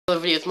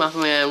Video with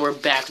Mothman. We're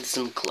back with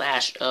some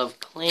Clash of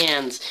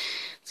Clans.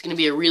 It's gonna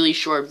be a really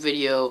short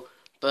video,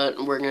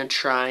 but we're gonna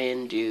try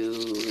and do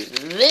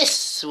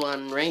this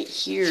one right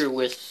here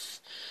with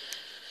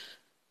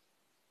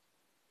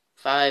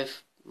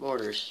 5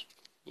 mortars.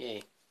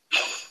 Yay.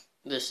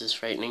 This is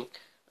frightening.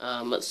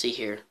 Let's see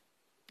here.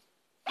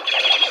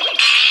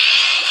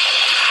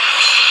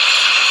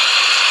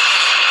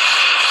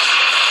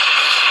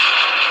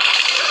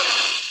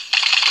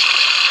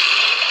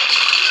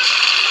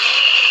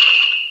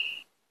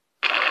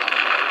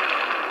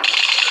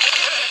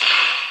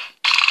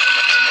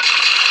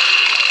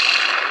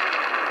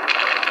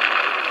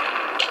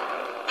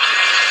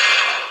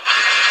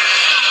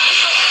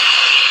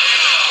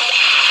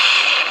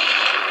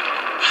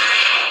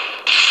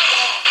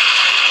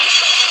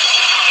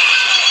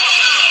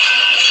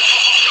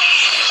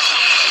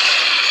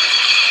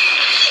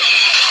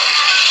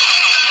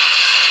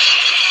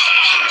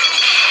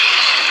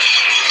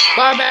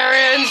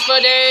 Barbarians for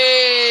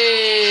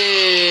days!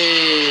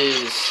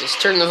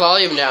 Just turn the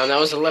volume down, that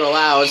was a little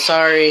loud,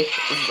 sorry.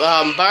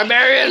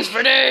 Barbarians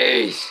for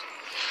days!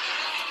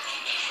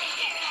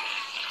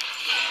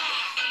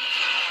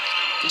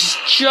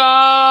 Just charge!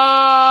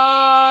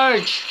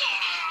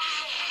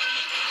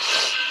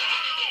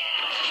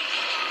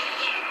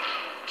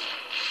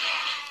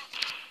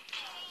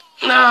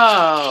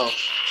 No!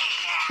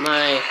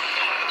 My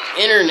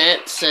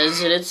internet says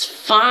that it's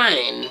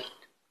fine.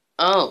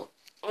 Oh.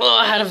 Oh,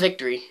 I had a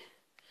victory.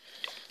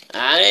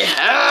 I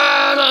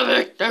had a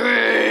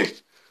victory!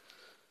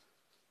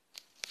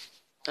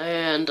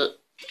 And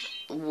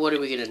what are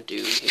we gonna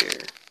do here?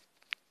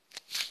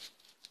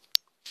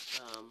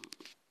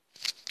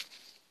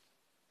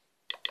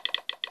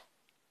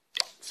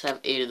 Let's have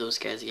 8 of those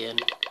guys again.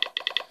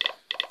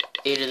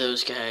 8 of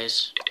those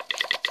guys.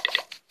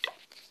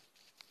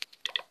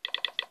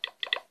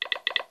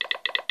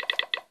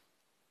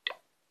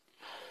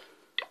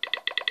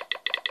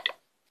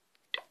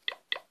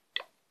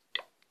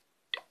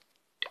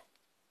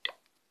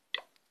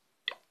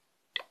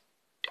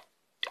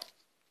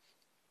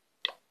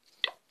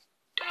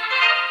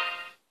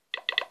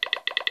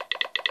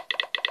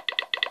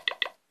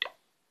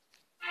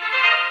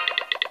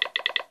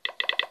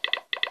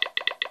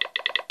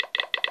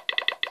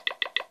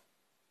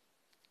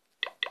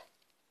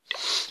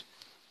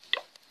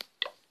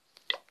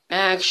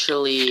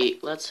 Actually,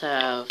 let's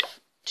have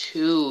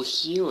 2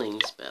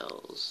 healing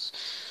spells.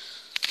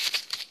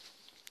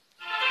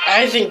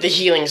 I think the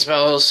healing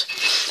spells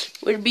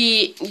would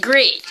be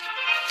great.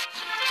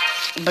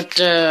 But,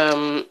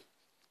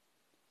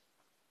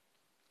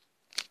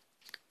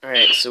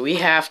 alright, so we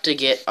have to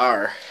get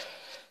our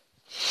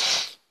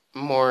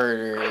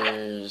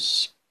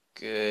mortars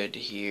good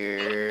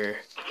here.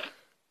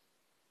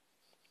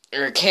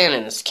 Or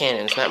cannons,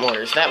 not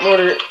mortars. That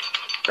mortar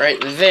right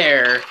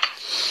there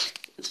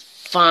is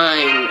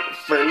fine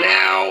for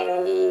now.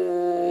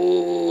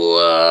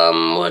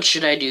 What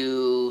should I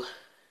do?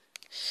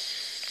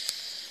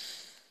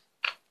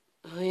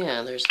 Oh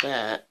yeah, there's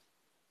that.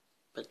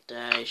 But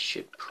I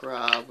should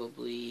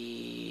probably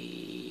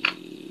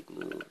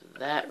move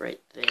that right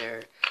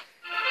there.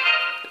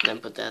 And then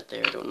put that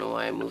there. I don't know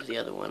why I moved the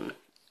other one.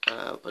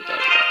 Put that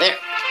right there.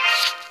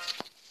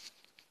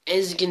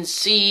 As you can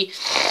see,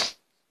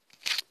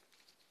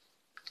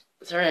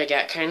 sorry, I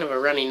got kind of a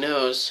runny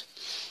nose.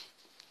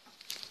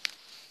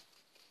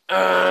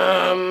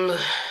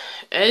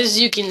 As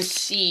you can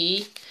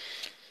see,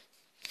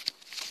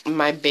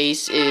 my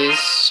base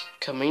is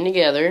coming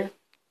together.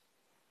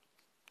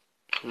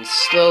 And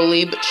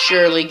slowly but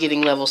surely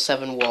getting level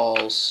 7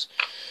 walls.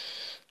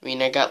 I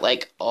mean, I got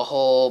like a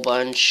whole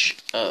bunch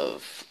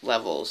of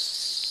level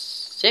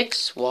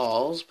 6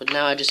 walls, but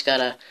now I just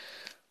gotta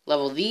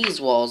level these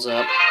walls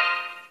up.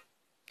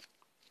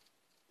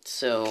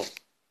 So,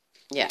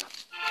 yeah.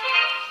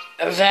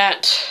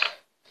 That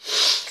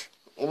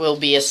will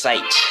be a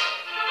sight.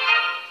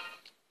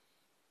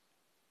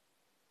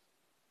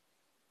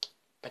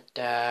 But,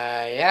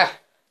 yeah.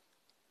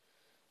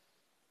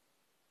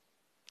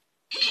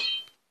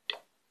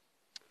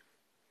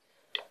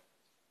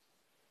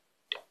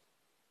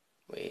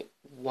 Wait,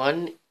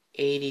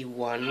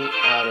 181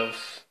 out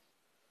of...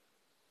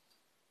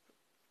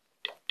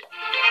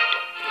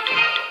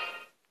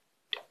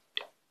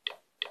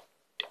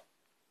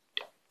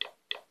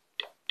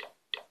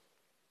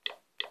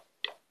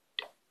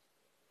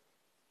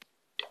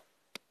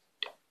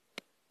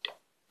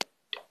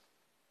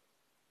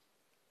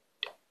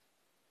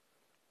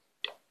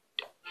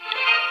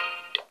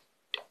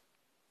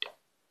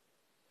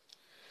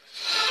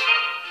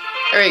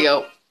 There you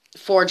go.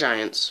 4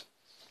 giants.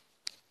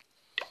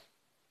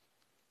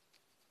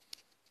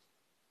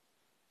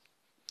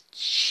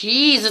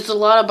 Jeez, it's a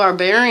lot of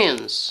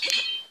barbarians.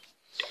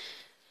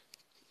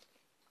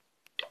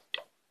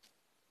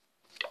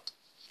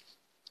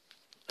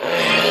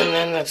 And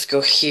then let's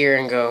go here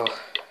and go.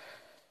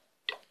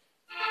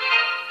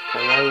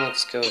 And then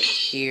let's go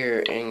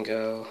here and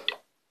go.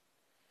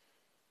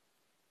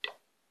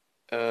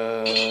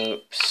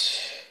 Oops.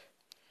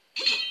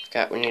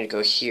 We need to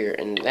go here,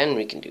 and then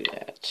we can do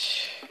that.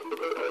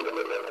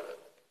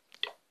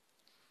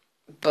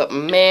 But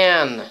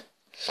man,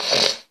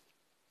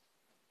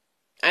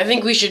 I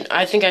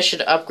think I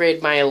should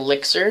upgrade my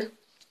elixir.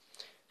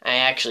 I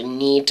actually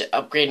need to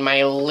upgrade my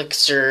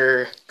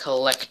elixir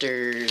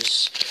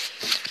collectors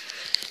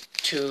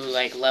to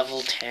like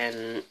level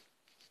 10.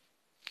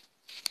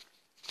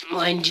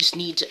 I just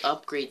need to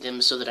upgrade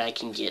them so that I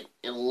can get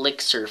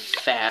elixir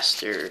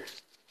faster.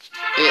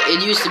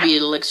 It used to be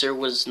elixir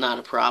was not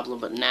a problem,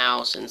 but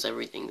now since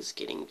everything's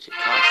getting to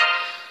cost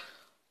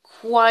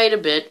quite a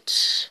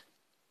bit,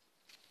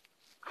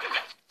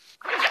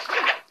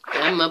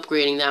 I'm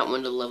upgrading that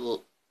one to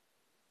level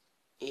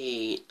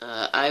 8.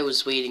 I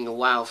was waiting a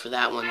while for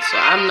that one, so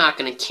I'm not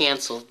going to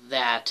cancel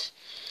that.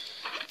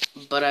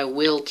 But I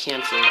will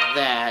cancel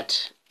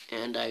that,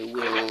 and I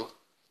will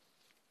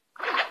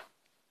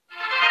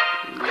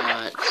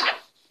not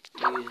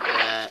do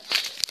that.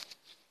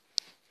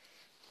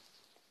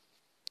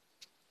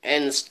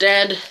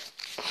 Instead,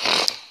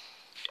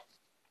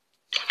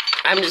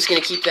 I'm just going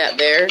to keep that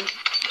there.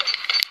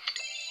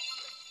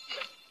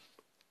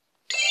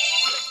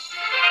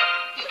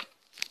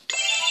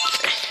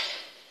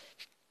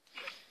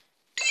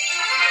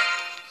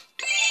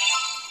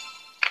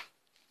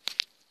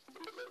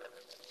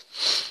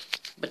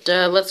 But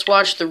let's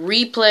watch the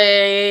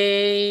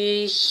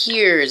replay.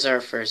 Here's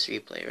our first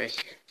replay right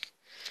here.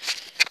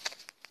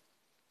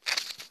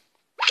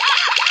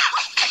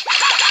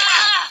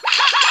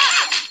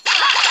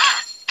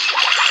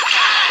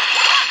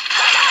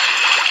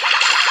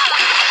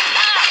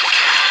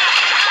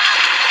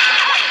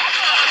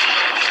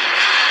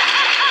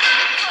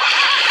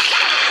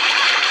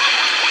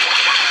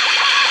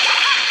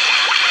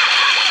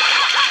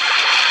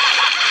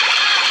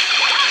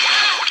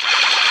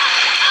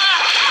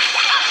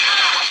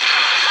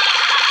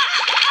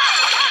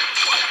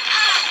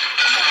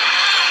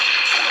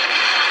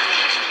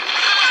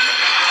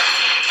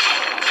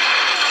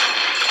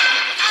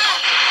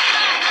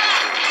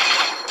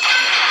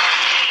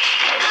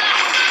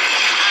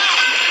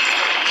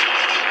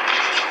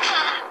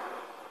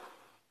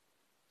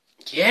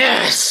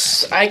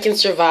 Yes, I can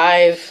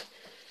survive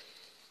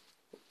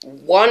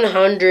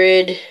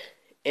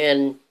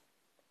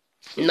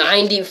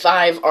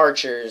 195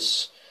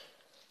 archers.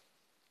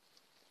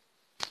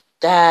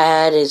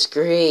 That is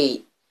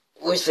great.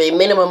 With a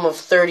minimum of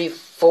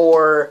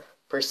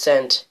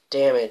 34%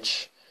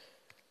 damage.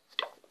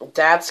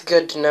 That's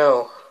good to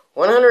know.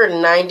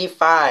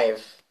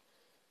 195.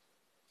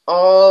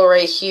 All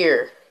right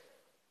here.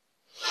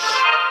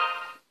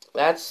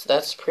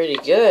 That's pretty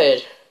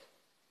good.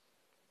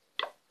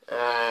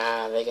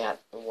 They got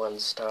 1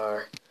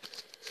 star.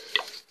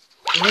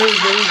 This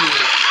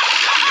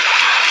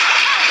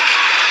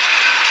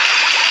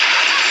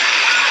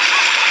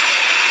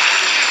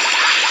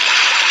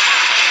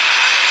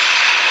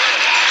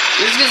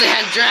is because it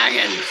had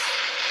dragons.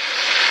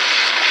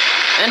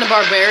 And a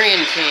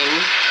barbarian king.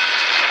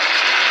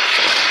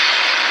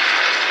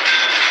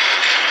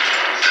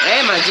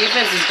 Hey, my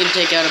defense is going to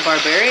take out a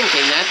barbarian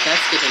king.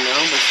 That's good to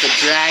know. But it's the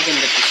dragon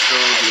that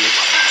destroyed me.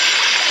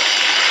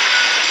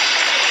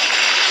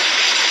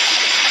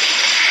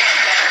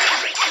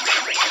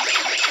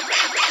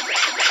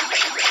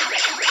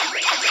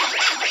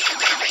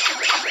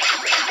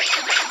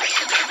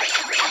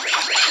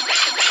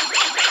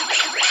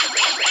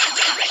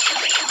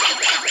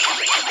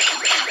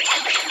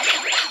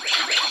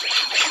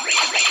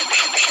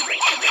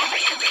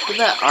 Look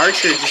at that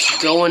archer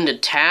just going to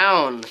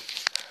town.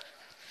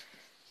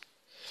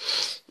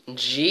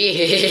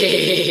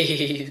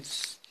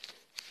 Jeez.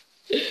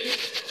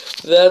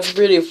 That's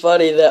pretty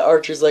funny. That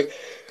archer's like,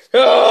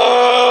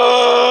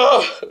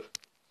 "Ah!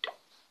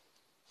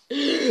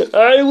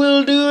 I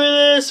will do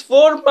this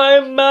for my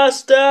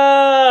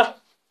master."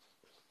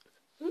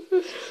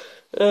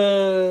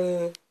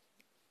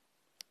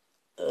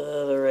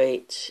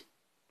 Alright.